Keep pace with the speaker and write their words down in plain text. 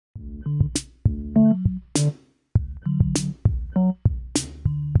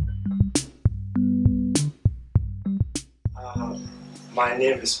My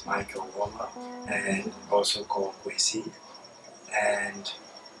name is Michael Woma, and also called Kwesi, and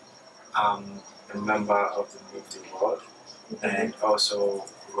I'm a member of the Move the World, and also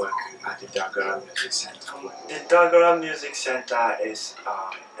work at the Dagara Music Centre. The Dagara Music Centre is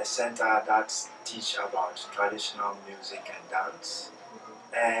a center that teaches about traditional music and dance,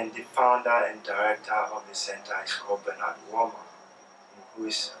 and the founder and director of the center is called Woma, who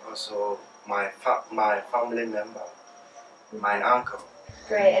is also my family member, my uncle.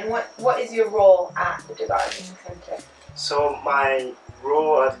 Great. And what is your role at the Dagara Music Centre? So my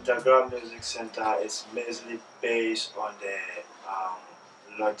role at the Dagara Music Centre is mainly based on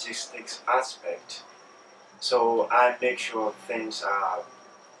the logistics aspect. So I make sure things are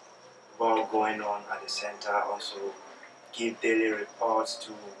well going on at the center. Also give daily reports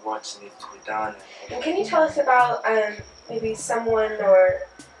to what needs to be done. And can you tell us about maybe someone or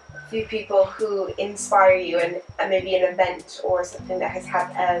a few people who inspire you, and maybe an event or something that has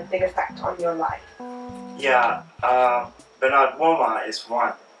had a big effect on your life? Yeah, Bernard Woma is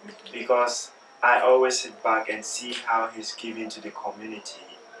one, because I always sit back and see how he's giving to the community,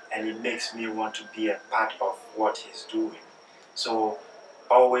 and it makes me want to be a part of what he's doing. So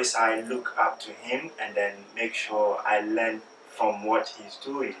always I look up to him and then make sure I learn from what he's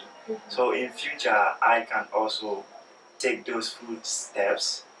doing. So in future I can also take those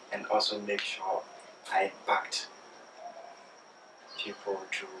footsteps and also make sure I impact people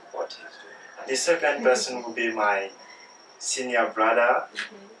through what he's doing. The second person will be my senior brother,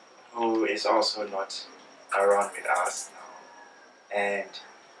 who is also not around with us now, and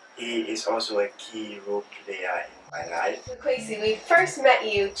he is also a key role player in my life. So Kwesi, we first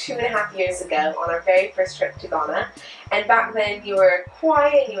met you 2.5 years ago on our very first trip to Ghana, and back then you were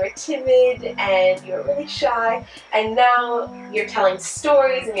quiet, you were timid, and you were really shy, and now you're telling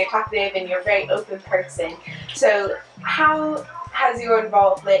stories and you're talkative and you're a very open person. So how has your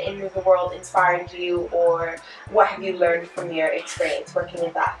involvement in Move the World inspired you, or what have you learned from your experience working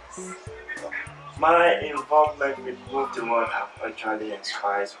with us? My involvement with Move the World actually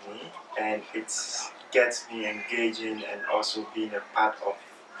inspires me, and it gets me engaging and also being a part of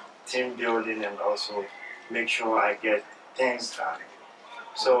team building and also make sure I get things done.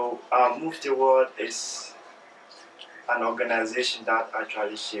 So Move the World is an organization that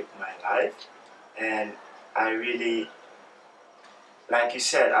actually shaped my life, and I really, like you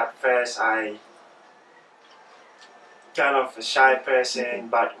said, at first I kind of a shy person,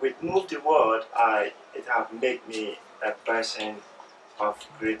 but with Move the World, it have made me a person of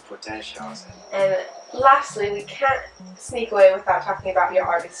great potentials. And lastly, we can't sneak away without talking about your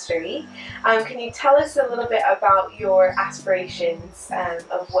artistry. Can you tell us a little bit about your aspirations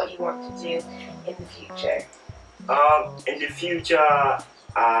of what you want to do in the future? In the future,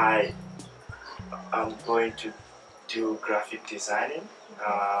 I am going to do graphic designing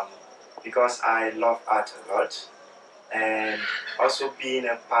because I love art a lot. And also being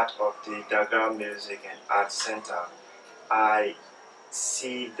a part of the Dagara Music and Art Center, I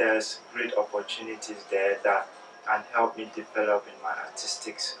see there's great opportunities there that can help me develop in my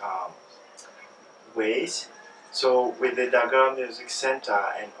artistic ways. So with the Dagara Music Center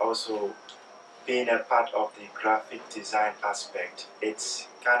and also being a part of the graphic design aspect, it's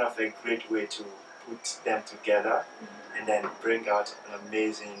kind of a great way to put them together and then bring out an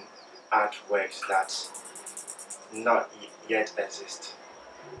amazing artworks that not yet exist.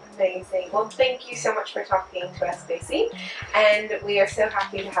 Amazing. Well, thank you so much for talking to us, Kwesi, and we are so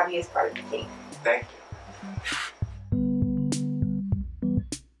happy to have you as part of the team. Thank you.